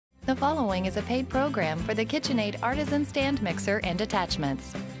The following is a paid program for the KitchenAid Artisan Stand Mixer and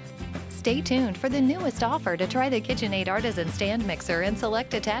Attachments. Stay tuned for the newest offer to try the KitchenAid Artisan Stand Mixer and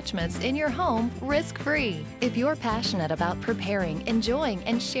select attachments in your home risk-free. If you're passionate about preparing, enjoying,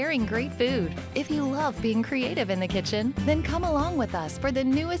 and sharing great food, if you love being creative in the kitchen, then come along with us for the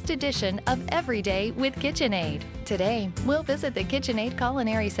newest edition of Everyday with KitchenAid. Today, we'll visit the KitchenAid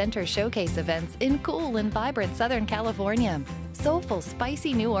Culinary Center showcase events in cool and vibrant Southern California, soulful,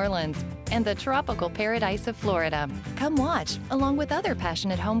 spicy New Orleans, and the tropical paradise of Florida. Come watch, along with other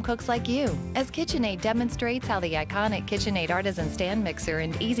passionate home cooks like you, as KitchenAid demonstrates how the iconic KitchenAid Artisan Stand Mixer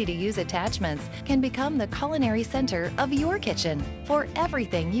and easy-to-use attachments can become the culinary center of your kitchen for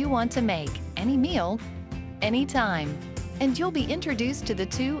everything you want to make, any meal, anytime. And you'll be introduced to the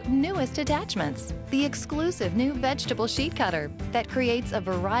two newest attachments. The exclusive new vegetable sheet cutter that creates a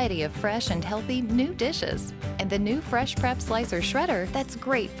variety of fresh and healthy new dishes. And the new Fresh Prep Slicer Shredder that's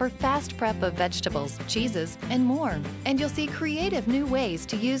great for fast prep of vegetables, cheeses, and more. And you'll see creative new ways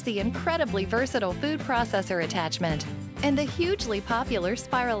to use the incredibly versatile food processor attachment and the hugely popular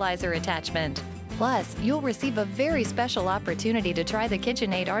Spiralizer attachment. Plus, you'll receive a very special opportunity to try the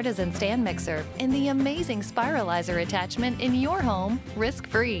KitchenAid Artisan Stand Mixer and the amazing Spiralizer attachment in your home,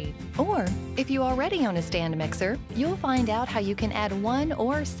 risk-free. Or, if you already own a stand mixer, you'll find out how you can add one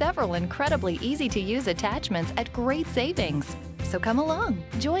or several incredibly easy-to-use attachments at great savings. So come along,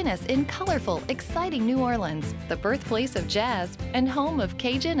 join us in colorful, exciting New Orleans, the birthplace of jazz and home of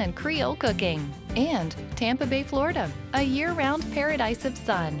Cajun and Creole cooking. And Tampa Bay, Florida, a year-round paradise of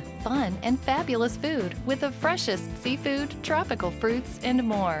sun, fun, and fabulous food with the freshest seafood, tropical fruits, and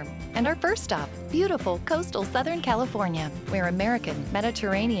more. And our first stop, beautiful coastal Southern California, where American,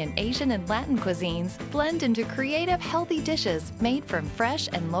 Mediterranean, Asian, and Latin cuisines blend into creative, healthy dishes made from fresh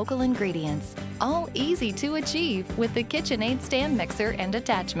and local ingredients. All easy to achieve with the KitchenAid Stand Mixer and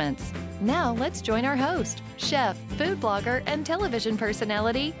attachments. Now let's join our host, chef, food blogger, and television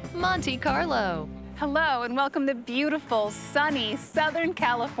personality, Monte Carlo. Hello and welcome to beautiful, sunny Southern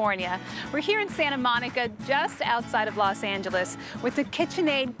California. We're here in Santa Monica, just outside of Los Angeles, with the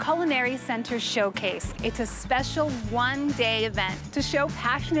KitchenAid Culinary Center Showcase. It's a special one-day event to show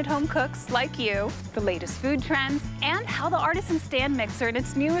passionate home cooks like you the latest food trends and how the Artisan Stand Mixer and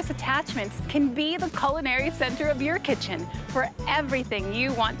its newest attachments can be the culinary center of your kitchen for everything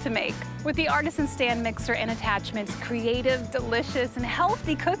you want to make. With the Artisan Stand Mixer and attachments, creative, delicious, and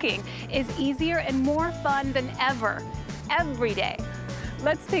healthy cooking is easier and more fun than ever, every day.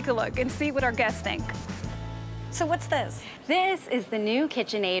 Let's take a look and see what our guests think. So what's this? This is the new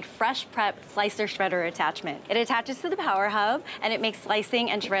KitchenAid Fresh Prep Slicer Shredder attachment. It attaches to the Power Hub, and it makes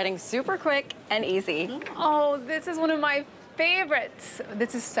slicing and shredding super quick and easy. Oh, this is one of my favorites.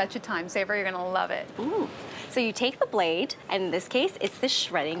 This is such a time saver. You're gonna love it. Ooh. So you take the blade, and in this case, it's the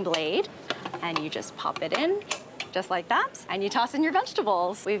shredding blade, and you just pop it in, just like that, and you toss in your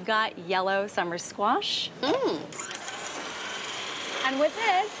vegetables. We've got yellow summer squash. And with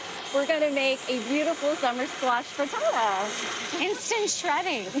this, we're gonna make a beautiful summer squash frittata. Instant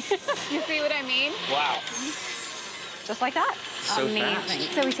shredding. You see what I mean? Wow. Just like that. So amazing.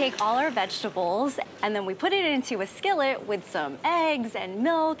 fast. So we take all our vegetables and then we put it into a skillet with some eggs and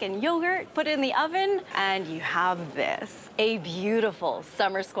milk and yogurt, put it in the oven, and you have this, a beautiful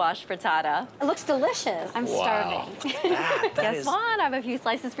summer squash frittata. It looks delicious. I'm starving. Guess what? I have a few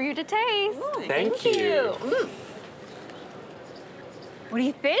slices for you to taste. Ooh, thank you. What do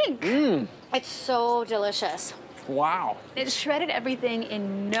you think? It's so delicious. Wow. It shredded everything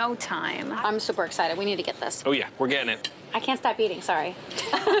in no time. I'm super excited. We need to get this. Oh yeah, we're getting it. I can't stop eating, sorry.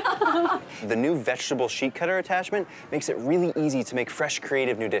 The new vegetable sheet cutter attachment makes it really easy to make fresh,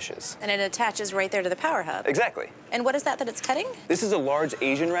 creative new dishes. And it attaches right there to the Power Hub. Exactly. And what is that it's cutting? This is a large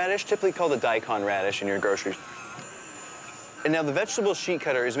Asian radish, typically called a daikon radish in your grocery. And now the vegetable sheet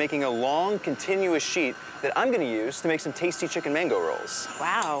cutter is making a long, continuous sheet that I'm gonna use to make some tasty chicken mango rolls.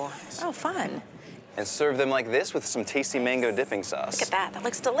 Wow. Oh, fun. And serve them like this with some tasty mango dipping sauce. Look at that. That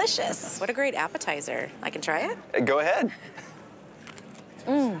looks delicious. What a great appetizer. I can try it? Go ahead.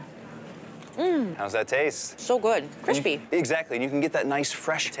 How's that taste? So good. Crispy. Exactly, and you can get that nice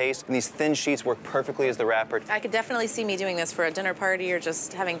fresh taste, and these thin sheets work perfectly as the wrapper. I could definitely see me doing this for a dinner party or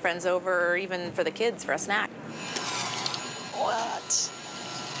just having friends over or even for the kids for a snack. What?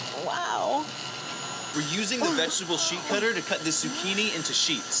 Wow. We're using the vegetable sheet cutter to cut the zucchini into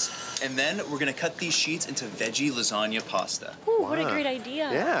sheets. And then we're gonna cut these sheets into veggie lasagna pasta. Ooh, what a great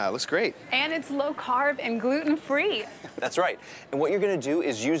idea. Yeah, looks great. And it's low carb and gluten-free. That's right. And what you're gonna do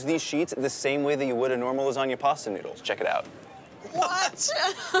is use these sheets the same way that you would a normal lasagna pasta noodles. Check it out. What?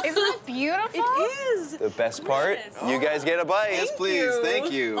 Isn't that beautiful? It is. The best part, you guys get a bite. Yes, please. you.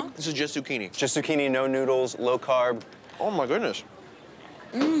 Thank you. This is just zucchini. Just zucchini, no noodles, low carb. Oh my goodness.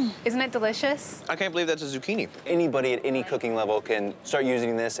 Isn't it delicious? I can't believe that's a zucchini. Anybody at any cooking level can start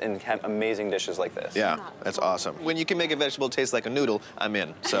using this and have amazing dishes like this. Yeah, that's awesome. When you can make a vegetable taste like a noodle, I'm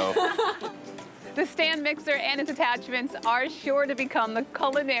in. So. The stand mixer and its attachments are sure to become the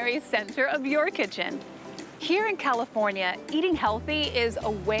culinary center of your kitchen. Here in California, eating healthy is a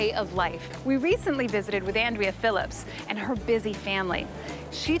way of life. We recently visited with Andrea Phillips and her busy family.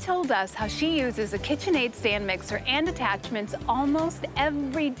 She told us how she uses a KitchenAid stand mixer and attachments almost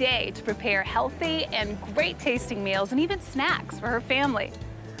every day to prepare healthy and great tasting meals and even snacks for her family.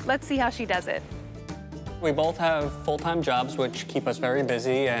 Let's see how she does it. We both have full-time jobs, which keep us very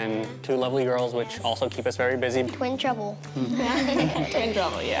busy, and two lovely girls, which also keep us very busy. Twin trouble. Twin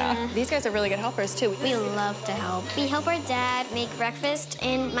trouble, yeah. These guys are really good helpers, too. We love to help. We help our dad make breakfast,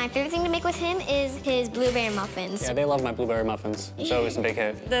 and my favorite thing to make with him is his blueberry muffins. Yeah, they love my blueberry muffins, so it's a big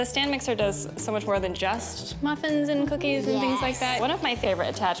hit. The stand mixer does so much more than just muffins and cookies and things like that. One of my favorite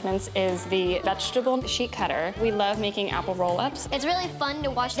attachments is the vegetable sheet cutter. We love making apple roll-ups. It's really fun to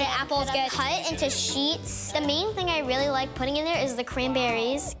watch the apples get cut into sheets. The main thing I really like putting in there is the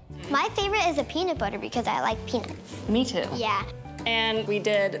cranberries. My favorite is the peanut butter because I like peanuts. Me too. Yeah. And we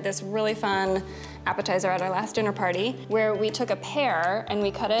did this really fun appetizer at our last dinner party where we took a pear and we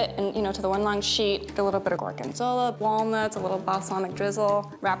cut it and, you know, to the one long sheet, a little bit of gorgonzola, walnuts, a little balsamic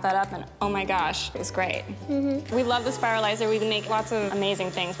drizzle, wrap that up, and oh my gosh, it's great. We love the spiralizer. We make lots of amazing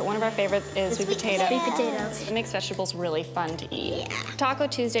things, but one of our favorites is sweet potato. Sweet potatoes. It makes vegetables really fun to eat. Taco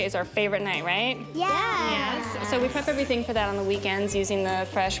Tuesday is our favorite night, right? Yes. So we prep everything for that on the weekends using the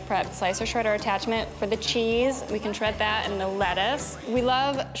Fresh Prep Slicer Shredder attachment. For the cheese, we can shred that and the lettuce. We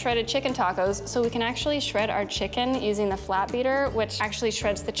love shredded chicken tacos, so we can actually shred our chicken using the flat beater, which actually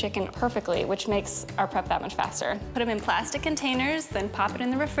shreds the chicken perfectly, which makes our prep that much faster. Put them in plastic containers, then pop it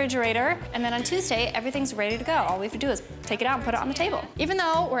in the refrigerator, and then on Tuesday, everything's ready to go. All we have to do is take it out and put it on the table. Even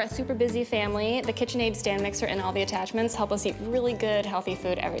though we're a super busy family, the KitchenAid stand mixer and all the attachments help us eat really good, healthy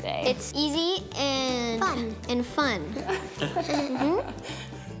food every day. It's easy and fun.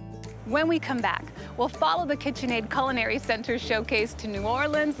 When we come back, we'll follow the KitchenAid Culinary Center showcase to New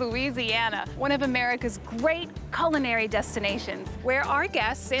Orleans, Louisiana, one of America's great culinary destinations, where our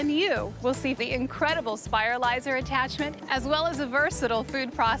guests and you will see the incredible spiralizer attachment as well as a versatile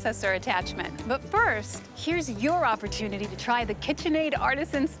food processor attachment. But first, here's your opportunity to try the KitchenAid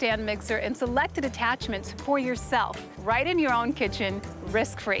Artisan Stand Mixer and selected attachments for yourself, right in your own kitchen,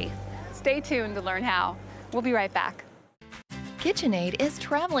 risk-free. Stay tuned to learn how. We'll be right back. KitchenAid is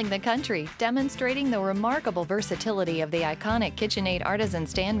traveling the country, demonstrating the remarkable versatility of the iconic KitchenAid Artisan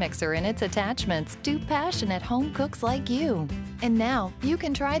Stand Mixer and its attachments to passionate home cooks like you. And now, you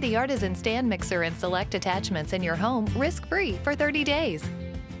can try the Artisan Stand Mixer and select attachments in your home risk-free for 30 days.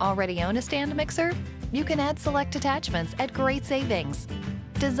 Already own a stand mixer? You can add select attachments at great savings.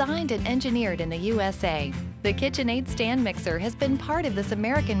 Designed and engineered in the USA, the KitchenAid Stand Mixer has been part of this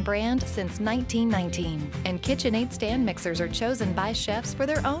American brand since 1919, and KitchenAid stand mixers are chosen by chefs for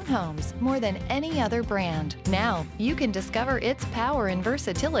their own homes more than any other brand. Now, you can discover its power and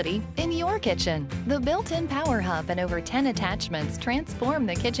versatility in your kitchen. The built-in power hub and over 10 attachments transform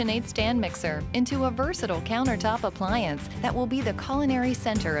the KitchenAid Stand Mixer into a versatile countertop appliance that will be the culinary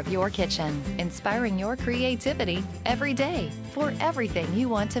center of your kitchen, inspiring your creativity every day for everything you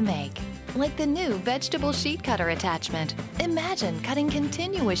want to make. Like the new vegetable sheet cutter attachment. Imagine cutting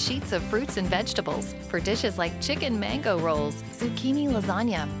continuous sheets of fruits and vegetables for dishes like chicken mango rolls, zucchini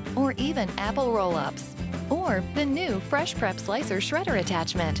lasagna, or even apple roll-ups. Or the new Fresh Prep Slicer Shredder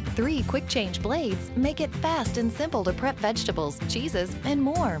attachment. 3 quick change blades make it fast and simple to prep vegetables, cheeses, and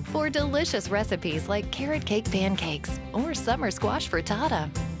more for delicious recipes like carrot cake pancakes or summer squash frittata.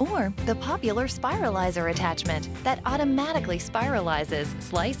 Or the popular spiralizer attachment that automatically spiralizes,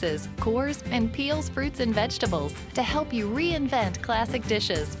 slices, cores, and peels fruits and vegetables to help you reinvent classic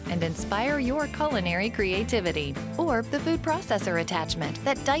dishes and inspire your culinary creativity. Or the food processor attachment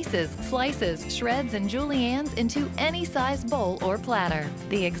that dices, slices, shreds, and juliennes into any size bowl or platter.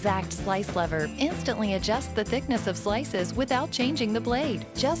 The exact slice lever instantly adjusts the thickness of slices without changing the blade.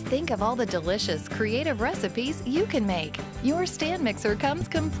 Just think of all the delicious, creative recipes you can make. Your stand mixer comes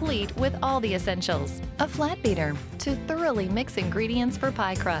complete with all the essentials. A flat beater to thoroughly mix ingredients for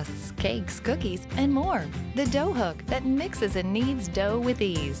pie crusts, cakes, cookies, and more. The dough hook that mixes and kneads dough with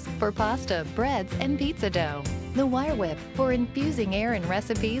ease for pasta, breads, and pizza dough. The wire whip for infusing air in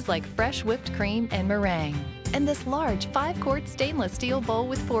recipes like fresh whipped cream and meringue. and this large 5-quart stainless steel bowl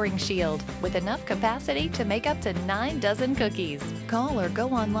with pouring shield, with enough capacity to make up to 9 dozen cookies. Call or go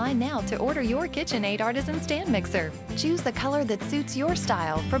online now to order your KitchenAid Artisan Stand Mixer. Choose the color that suits your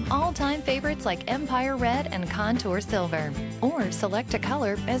style from all-time favorites like Empire Red and Contour Silver. Or select a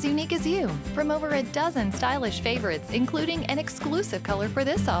color as unique as you from over a dozen stylish favorites, including an exclusive color for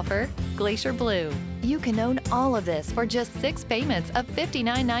this offer, Glacier Blue. You can own all of this for just 6 payments of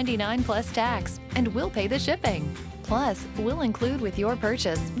 $59.99 plus tax, and we'll pay the shipping. Plus, we'll include with your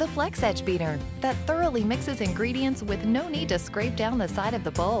purchase the Flex Edge Beater that thoroughly mixes ingredients with no need to scrape down the side of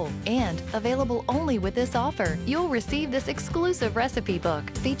the bowl. And available only with this offer, you'll receive this exclusive recipe book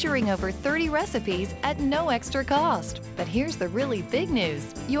featuring over 30 recipes at no extra cost. But here's the really big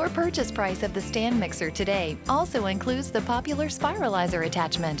news. Your purchase price of the stand mixer today also includes the popular spiralizer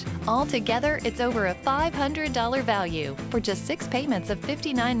attachment. Altogether, it's over a $500 value for just 6 payments of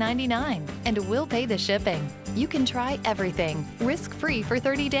 $59.99, and we'll pay the shipping. You can try everything, risk-free for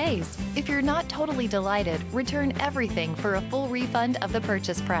 30 days. If you're not totally delighted, return everything for a full refund of the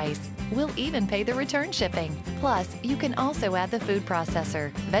purchase price. We'll even pay the return shipping. Plus, you can also add the food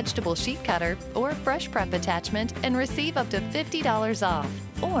processor, vegetable sheet cutter, or fresh prep attachment and receive up to $50 off.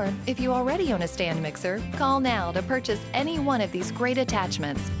 Or, if you already own a stand mixer, call now to purchase any one of these great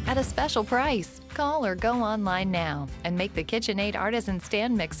attachments at a special price. Call or go online now and make the KitchenAid Artisan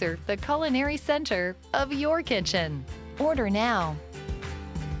Stand Mixer the culinary center of your kitchen. Order now.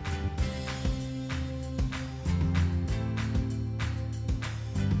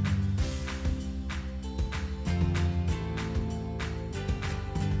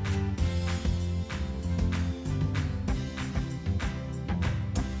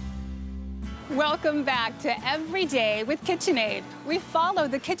 Welcome back to Every Day with KitchenAid. We follow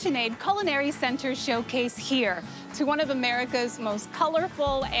the KitchenAid Culinary Center showcase here to one of America's most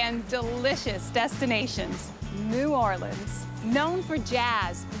colorful and delicious destinations, New Orleans. Known for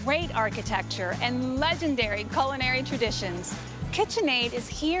jazz, great architecture, and legendary culinary traditions, KitchenAid is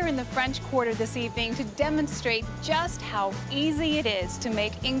here in the French Quarter this evening to demonstrate just how easy it is to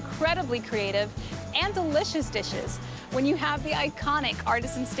make incredibly creative and delicious dishes when you have the iconic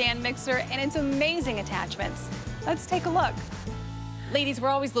Artisan Stand Mixer and its amazing attachments. Let's take a look. Ladies, we're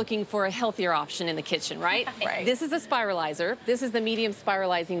always looking for a healthier option in the kitchen, right? Right. This is a spiralizer. This is the medium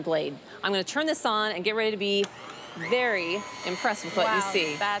spiralizing blade. I'm gonna turn this on and get ready to be very impressed with what you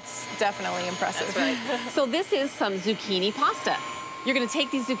see. That's definitely impressive. That's right. So this is some zucchini pasta. You're gonna take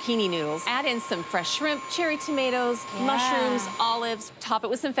these zucchini noodles, add in some fresh shrimp, cherry tomatoes, mushrooms, olives, top it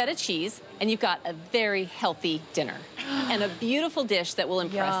with some feta cheese, and you've got a very healthy dinner. And a beautiful dish that will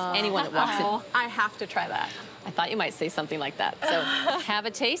impress anyone that walks in. I have to try that. I thought you might say something like that. So have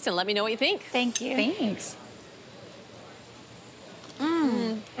a taste and let me know what you think. Thank you. Thanks.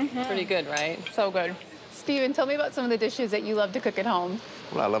 Pretty good, right? So good. Steven, tell me about some of the dishes that you love to cook at home.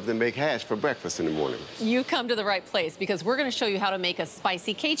 Well, I love to make hash for breakfast in the morning. You come to the right place because we're going to show you how to make a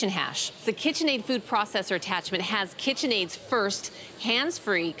spicy Cajun hash. The KitchenAid food processor attachment has KitchenAid's first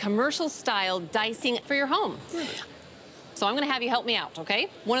hands-free, commercial-style dicing for your home. So I'm going to have you help me out, okay?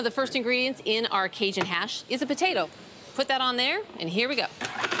 One of the first ingredients in our Cajun hash is a potato. Put that on there, and here we go.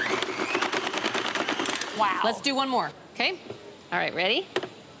 Wow. Let's do one more, okay? All right, ready?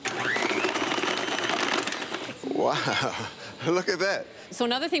 Wow, look at that. So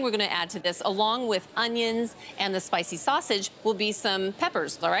another thing we're going to add to this, along with onions and the spicy sausage, will be some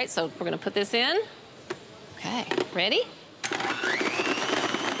peppers, all right? So we're going to put this in. Okay, ready?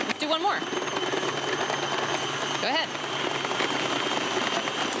 Let's do one more. Go ahead.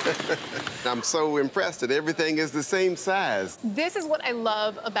 I'm so impressed that everything is the same size. This is what I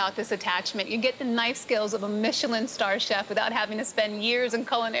love about this attachment. You get the knife skills of a Michelin star chef without having to spend years in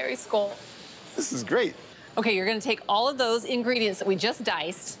culinary school. This is great. Okay, you're gonna take all of those ingredients that we just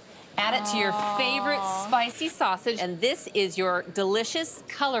diced, add it to your favorite spicy sausage, and this is your delicious,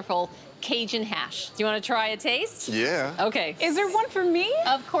 colorful Cajun hash. Do you wanna try a taste? Yeah. Okay. Is there one for me?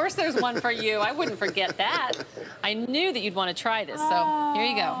 Of course there's one for you. I wouldn't forget that. I knew that you'd wanna try this, so here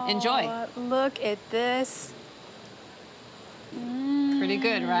you go. Enjoy. Look at this. Pretty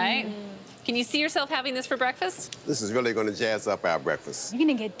good, right? Can you see yourself having this for breakfast? This is really going to jazz up our breakfast. You're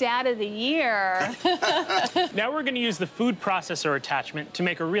gonna get Dad of the Year. Now we're going to use the food processor attachment to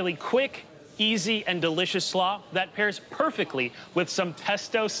make a really quick, easy, and delicious slaw that pairs perfectly with some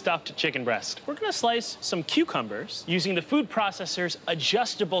pesto stuffed chicken breast. We're going to slice some cucumbers. Using the food processor's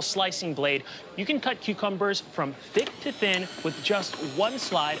adjustable slicing blade, you can cut cucumbers from thick to thin with just one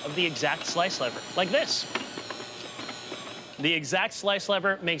slide of the exact slice lever, like this. The exact slice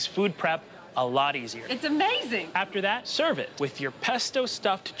lever makes food prep a lot easier. It's amazing. After that, serve it with your pesto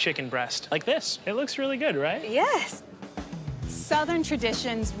stuffed chicken breast, like this. It looks really good, right? Yes. Southern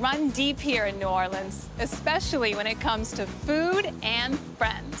traditions run deep here in New Orleans, especially when it comes to food and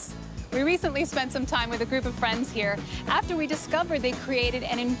friends. We recently spent some time with a group of friends here after we discovered they created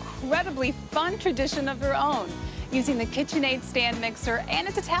an incredibly fun tradition of their own, using the KitchenAid stand mixer and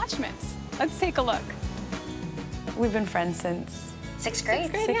its attachments. Let's take a look. We've been friends since Sixth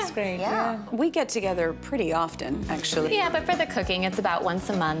grade. Sixth grade, yeah. We get together pretty often, actually. Yeah, but for the cooking, it's about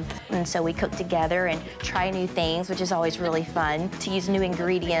once a month. And so we cook together and try new things, which is always really fun, to use new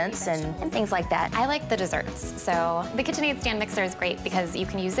ingredients and things like that. I like the desserts. So the KitchenAid stand mixer is great because you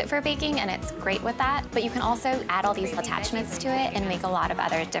can use it for baking and it's great with that, but you can also add all these attachments to it and make a lot of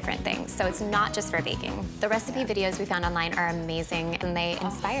other different things. So it's not just for baking. The recipe videos we found online are amazing and they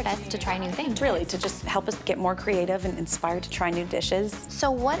inspired us to try new things. Really, to just help us get more creative and inspired to try new dishes. So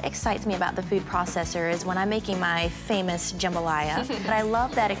what excites me about the food processor is when I'm making my famous jambalaya, but I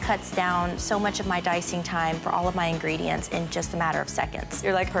love that it cuts down so much of my dicing time for all of my ingredients in just a matter of seconds.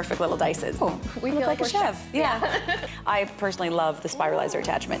 You're like perfect little dices. Oh, we look like a chef. Yeah. I personally love the spiralizer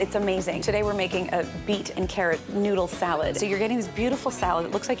attachment. It's amazing. Today we're making a beet and carrot noodle salad. So you're getting this beautiful salad.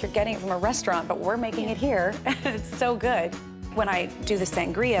 It looks like you're getting it from a restaurant, but we're making it here. It's so good. When I do the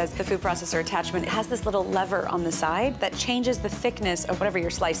sangrias, the food processor attachment, it has this little lever on the side that changes the thickness of whatever you're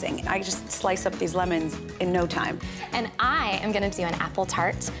slicing. I just slice up these lemons in no time. And I am gonna do an apple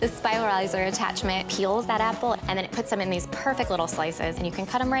tart. The spiralizer attachment peels that apple and then it puts them in these perfect little slices and you can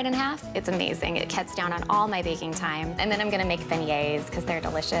cut them right in half. It's amazing. It cuts down on all my baking time. And then I'm gonna make beignets because they're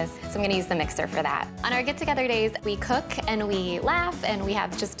delicious. So I'm gonna use the mixer for that. On our get-together days, we cook and we laugh and we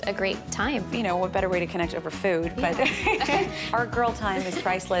have just a great time. You know, what better way to connect over food, but our girl time is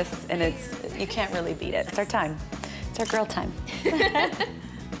priceless and you can't really beat it. It's our time. It's our girl time.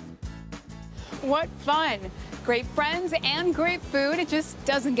 What fun. Great friends and great food. It just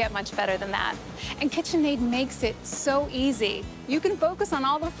doesn't get much better than that. And KitchenAid makes it so easy. You can focus on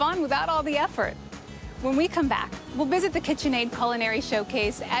all the fun without all the effort. When we come back, we'll visit the KitchenAid Culinary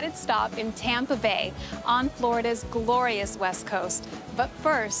Showcase at its stop in Tampa Bay on Florida's glorious West Coast. But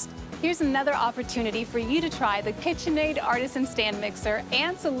first, here's another opportunity for you to try the KitchenAid Artisan Stand Mixer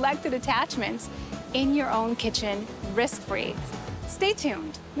and selected attachments in your own kitchen, risk-free. Stay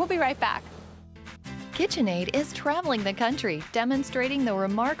tuned. We'll be right back. KitchenAid is traveling the country, demonstrating the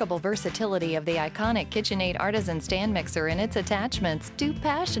remarkable versatility of the iconic KitchenAid Artisan Stand Mixer and its attachments to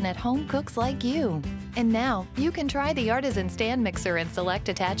passionate home cooks like you. And now, you can try the Artisan Stand Mixer and select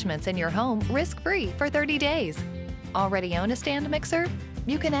attachments in your home risk-free for 30 days. Already own a stand mixer?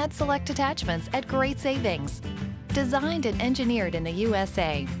 You can add select attachments at great savings. Designed and engineered in the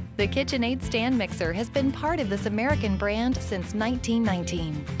USA, the KitchenAid Stand Mixer has been part of this American brand since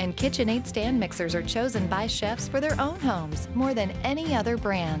 1919. And KitchenAid stand mixers are chosen by chefs for their own homes more than any other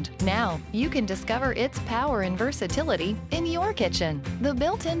brand. Now, you can discover its power and versatility in your kitchen. The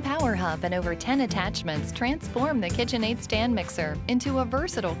built-in power hub and over 10 attachments transform the KitchenAid Stand Mixer into a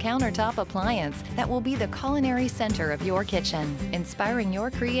versatile countertop appliance that will be the culinary center of your kitchen, inspiring your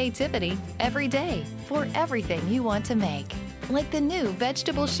creativity every day for everything you want to make. Like the new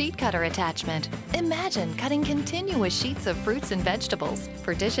vegetable sheet cutter attachment. Imagine cutting continuous sheets of fruits and vegetables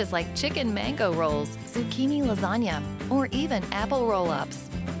for dishes like chicken mango rolls, zucchini lasagna, or even apple roll-ups.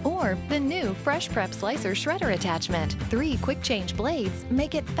 Or the new Fresh Prep Slicer Shredder attachment. 3 quick change blades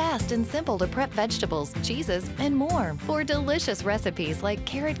make it fast and simple to prep vegetables, cheeses, and more for delicious recipes like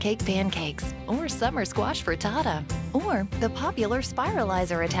carrot cake pancakes or summer squash frittata. Or the popular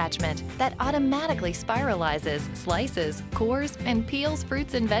Spiralizer attachment that automatically spiralizes, slices, cores, and peels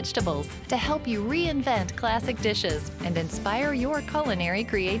fruits and vegetables to help you reinvent classic dishes and inspire your culinary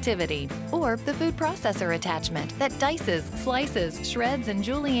creativity. Or the Food Processor attachment that dices, slices, shreds, and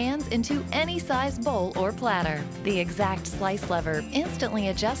juliennes into any size bowl or platter. The exact slice lever instantly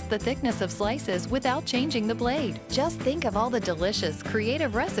adjusts the thickness of slices without changing the blade. Just think of all the delicious,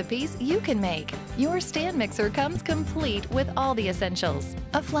 creative recipes you can make. Your stand mixer comes complete with all the essentials.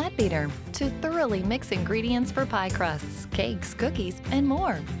 A flat beater to thoroughly mix ingredients for pie crusts, cakes, cookies, and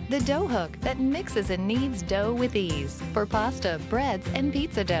more. The dough hook that mixes and kneads dough with ease for pasta, breads, and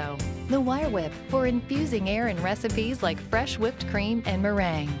pizza dough. The wire whip for infusing air in recipes like fresh whipped cream and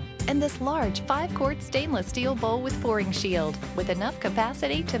meringue. And this large 5-quart stainless steel bowl with pouring shield with enough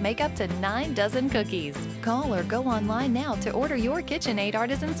capacity to make up to 9 dozen cookies. Call or go online now to order your KitchenAid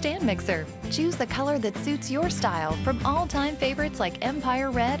Artisan Stand Mixer. Choose the color that suits your style from all-time favorites like Empire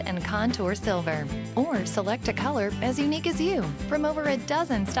Red and Contour Silver. Or select a color as unique as you from over a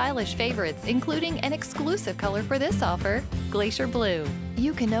dozen stylish favorites, including an exclusive color for this offer, Glacier Blue.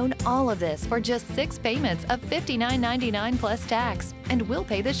 You can own all of this for just 6 payments of $59.99 plus tax, and we'll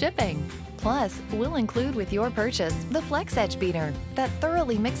pay the shipping. Plus, we'll include with your purchase the Flex Edge Beater that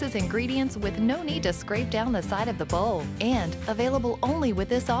thoroughly mixes ingredients with no need to scrape down the side of the bowl. And available only with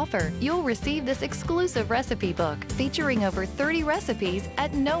this offer, you'll receive this exclusive recipe book featuring over 30 recipes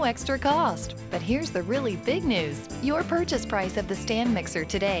at no extra cost. But here's the really big news. Your purchase price of the stand mixer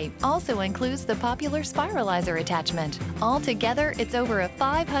today also includes the popular spiralizer attachment. Altogether, it's over a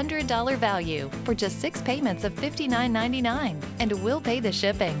 $500 value for just 6 payments of $59.99, and we'll pay the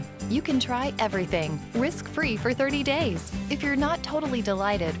shipping. You can try everything, risk-free for 30 days. If you're not totally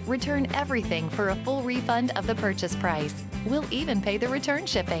delighted, return everything for a full refund of the purchase price. We'll even pay the return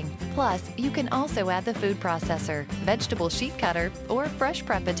shipping. Plus, you can also add the food processor, vegetable sheet cutter, or fresh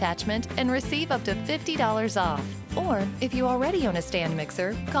prep attachment and receive up to $50 off. Or, if you already own a stand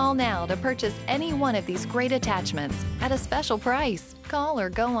mixer, call now to purchase any one of these great attachments at a special price. Call or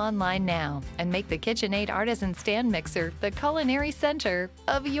go online now and make the KitchenAid Artisan Stand Mixer the culinary center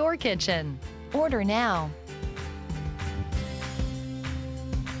of your kitchen. Order now.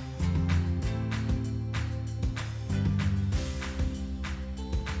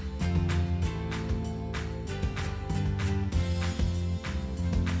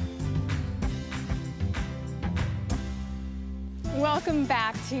 Welcome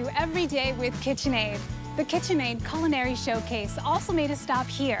back to Every Day with KitchenAid. The KitchenAid Culinary Showcase also made a stop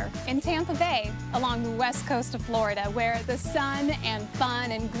here in Tampa Bay along the west coast of Florida, where the sun and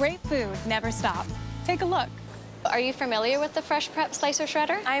fun and great food never stop. Take a look. Are you familiar with the Fresh Prep Slicer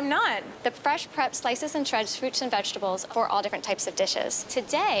Shredder? I'm not. The Fresh Prep slices and shreds fruits and vegetables for all different types of dishes.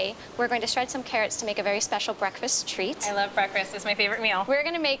 Today, we're going to shred some carrots to make a very special breakfast treat. I love breakfast. It's my favorite meal. We're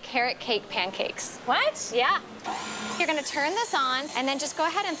going to make carrot cake pancakes. What? Yeah. You're going to turn this on and then just go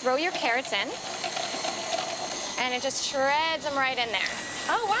ahead and throw your carrots in. And it just shreds them right in there.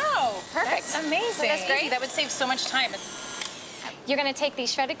 Oh, wow. Perfect. That's amazing. So that's great. That would save so much time. You're gonna take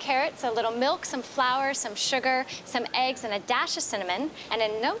these shredded carrots, a little milk, some flour, some sugar, some eggs, and a dash of cinnamon, and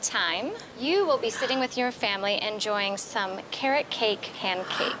in no time, you will be sitting with your family enjoying some carrot cake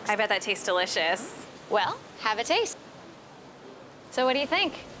pancakes. I bet that tastes delicious. Well, have a taste. So what do you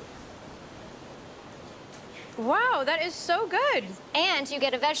think? Wow, that is so good. And you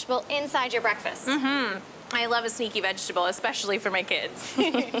get a vegetable inside your breakfast. Mm-hmm. I love a sneaky vegetable, especially for my kids.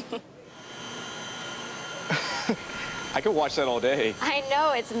 I could watch that all day. I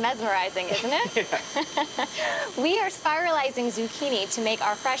know, it's mesmerizing, isn't it? We are spiralizing zucchini to make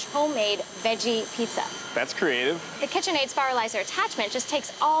our fresh homemade veggie pizza. That's creative. The KitchenAid spiralizer attachment just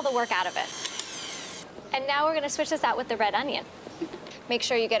takes all the work out of it. And now we're gonna switch this out with the red onion. Make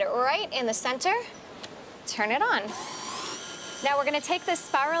sure you get it right in the center. Turn it on. Now we're gonna take this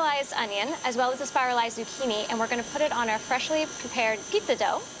spiralized onion as well as the spiralized zucchini, and we're gonna put it on our freshly prepared pizza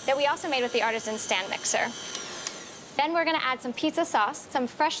dough that we also made with the Artisan Stand Mixer. Then we're gonna add some pizza sauce, some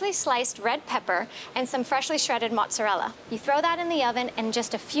freshly sliced red pepper, and some freshly shredded mozzarella. You throw that in the oven, and in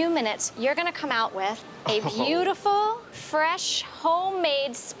just a few minutes, you're gonna come out with a beautiful, fresh,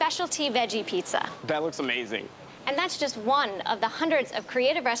 homemade specialty veggie pizza. That looks amazing. And that's just one of the hundreds of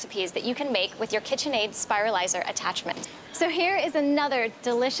creative recipes that you can make with your KitchenAid spiralizer attachment. So here is another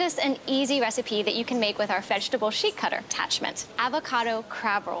delicious and easy recipe that you can make with our vegetable sheet cutter attachment, avocado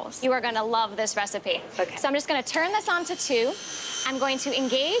crab rolls. You are gonna love this recipe. Okay. So I'm just gonna turn this on to 2. I'm going to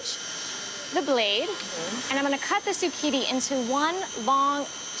engage the blade, and I'm gonna cut the zucchini into one long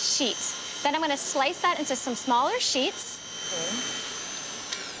sheet. Then I'm gonna slice that into some smaller sheets.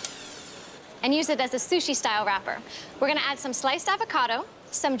 And use it as a sushi-style wrapper. We're gonna add some sliced avocado,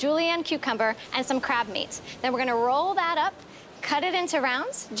 some julienne cucumber, and some crab meat. Then we're gonna roll that up, cut it into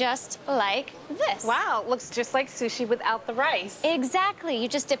rounds, just like this. Wow, looks just like sushi without the rice. Exactly. You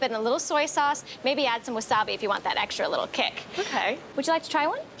just dip it in a little soy sauce, maybe add some wasabi if you want that extra little kick. Okay. Would you like to try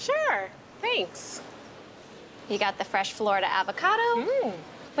one? Sure, thanks. You got the fresh Florida avocado.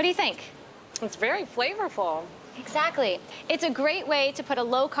 What do you think? It's very flavorful. Exactly. It's a great way to put a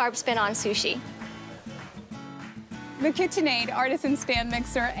low-carb spin on sushi. The KitchenAid Artisan Stand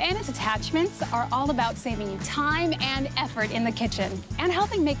Mixer and its attachments are all about saving you time and effort in the kitchen and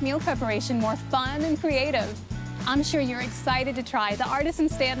helping make meal preparation more fun and creative. I'm sure you're excited to try the Artisan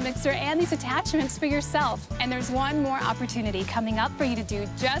Stand Mixer and these attachments for yourself. And there's one more opportunity coming up for you to do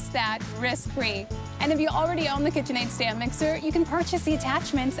just that risk-free. And if you already own the KitchenAid Stand Mixer, you can purchase the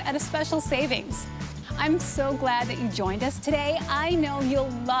attachments at a special savings. I'm so glad that you joined us today. I know you'll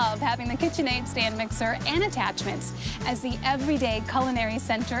love having the KitchenAid Stand Mixer and attachments as the everyday culinary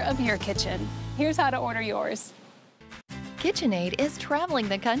center of your kitchen. Here's how to order yours. KitchenAid is traveling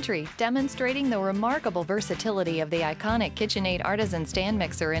the country, demonstrating the remarkable versatility of the iconic KitchenAid Artisan Stand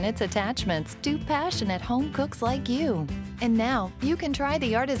Mixer and its attachments to passionate home cooks like you. And now, you can try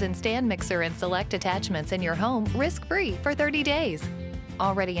the Artisan Stand Mixer and select attachments in your home risk-free for 30 days.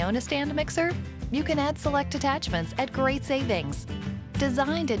 Already own a stand mixer? You can add select attachments at great savings.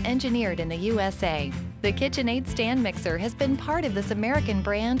 Designed and engineered in the USA, the KitchenAid Stand Mixer has been part of this American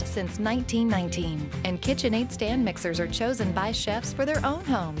brand since 1919, and KitchenAid stand mixers are chosen by chefs for their own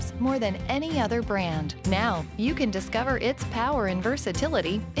homes more than any other brand. Now, you can discover its power and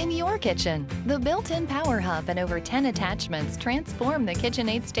versatility in your kitchen. The built-in power hub and over 10 attachments transform the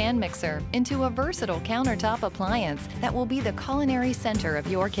KitchenAid Stand Mixer into a versatile countertop appliance that will be the culinary center of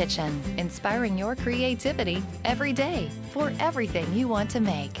your kitchen, inspiring your creativity every day for everything you want to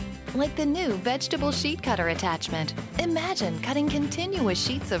make. Like the new vegetable sheet cutter attachment. Imagine cutting continuous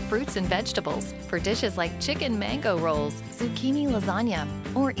sheets of fruits and vegetables for dishes like chicken mango rolls, zucchini lasagna,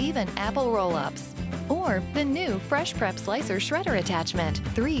 or even apple roll-ups. Or the new Fresh Prep Slicer Shredder attachment.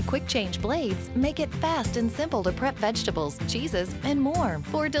 3 quick change blades make it fast and simple to prep vegetables, cheeses, and more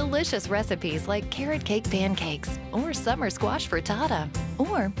for delicious recipes like carrot cake pancakes or summer squash frittata.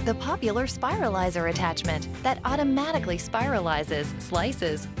 Or the popular Spiralizer attachment that automatically spiralizes,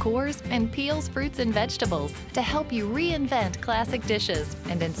 slices, cores, and peels fruits and vegetables to help you reinvent classic dishes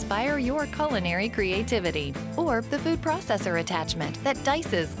and inspire your culinary creativity. Or the Food Processor attachment that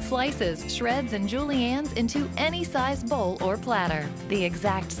dices, slices, shreds, and juliennes into any size bowl or platter. The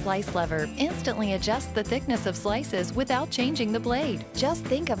exact slice lever instantly adjusts the thickness of slices without changing the blade. Just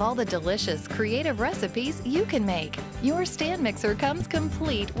think of all the delicious, creative recipes you can make. Your stand mixer comes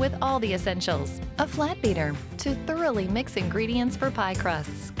complete with all the essentials. A flat beater to thoroughly mix ingredients for pie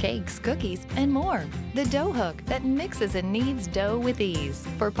crusts, cakes, cookies, and more. The dough hook that mixes and kneads dough with ease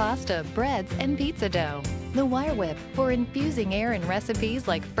for pasta, breads, and pizza dough. The wire whip for infusing air in recipes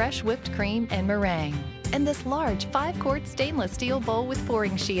like fresh whipped cream and meringue. And this large 5-quart stainless steel bowl with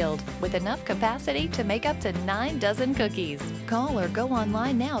pouring shield with enough capacity to make up to 9 dozen cookies. Call or go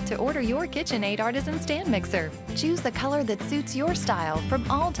online now to order your KitchenAid Artisan Stand Mixer. Choose the color that suits your style from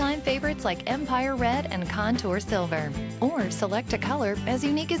all-time favorites like Empire Red and Contour Silver. Or select a color as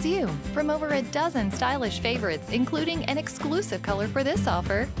unique as you from over a dozen stylish favorites, including an exclusive color for this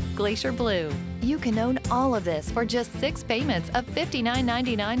offer, Glacier Blue. You can own all of this for just 6 payments of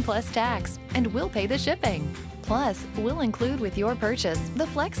 $59.99 plus tax, and we'll pay the shipping. Plus, we'll include with your purchase the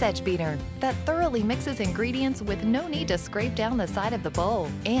Flex Edge Beater that thoroughly mixes ingredients with no need to scrape down the side of the bowl.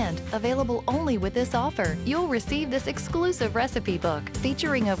 And available only with this offer, you'll receive this exclusive recipe book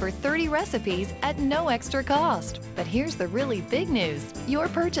featuring over 30 recipes at no extra cost. But here's the really big news. Your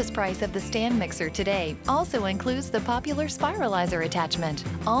purchase price of the stand mixer today also includes the popular Spiralizer attachment.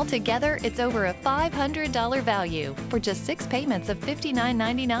 Altogether, it's over a $500 value for just 6 payments of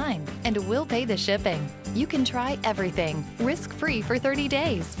 $59.99, and we'll pay the shipping. You can try everything, risk-free for 30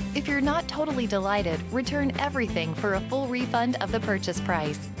 days. If you're not totally delighted, return everything for a full refund of the purchase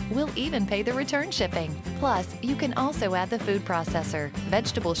price. We'll even pay the return shipping. Plus, you can also add the food processor,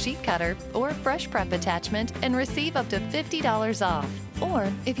 vegetable sheet cutter, or fresh prep attachment and receive up to $50 off. Or,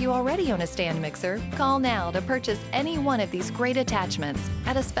 if you already own a stand mixer, call now to purchase any one of these great attachments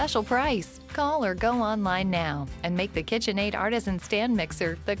at a special price. Call or go online now and make the KitchenAid Artisan Stand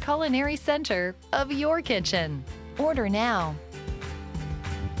Mixer the culinary center of your kitchen. Order now.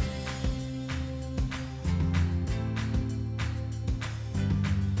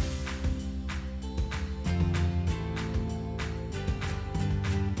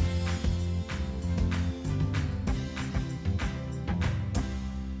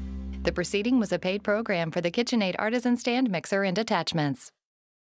 The proceeding was a paid program for the KitchenAid Artisan Stand Mixer and Attachments.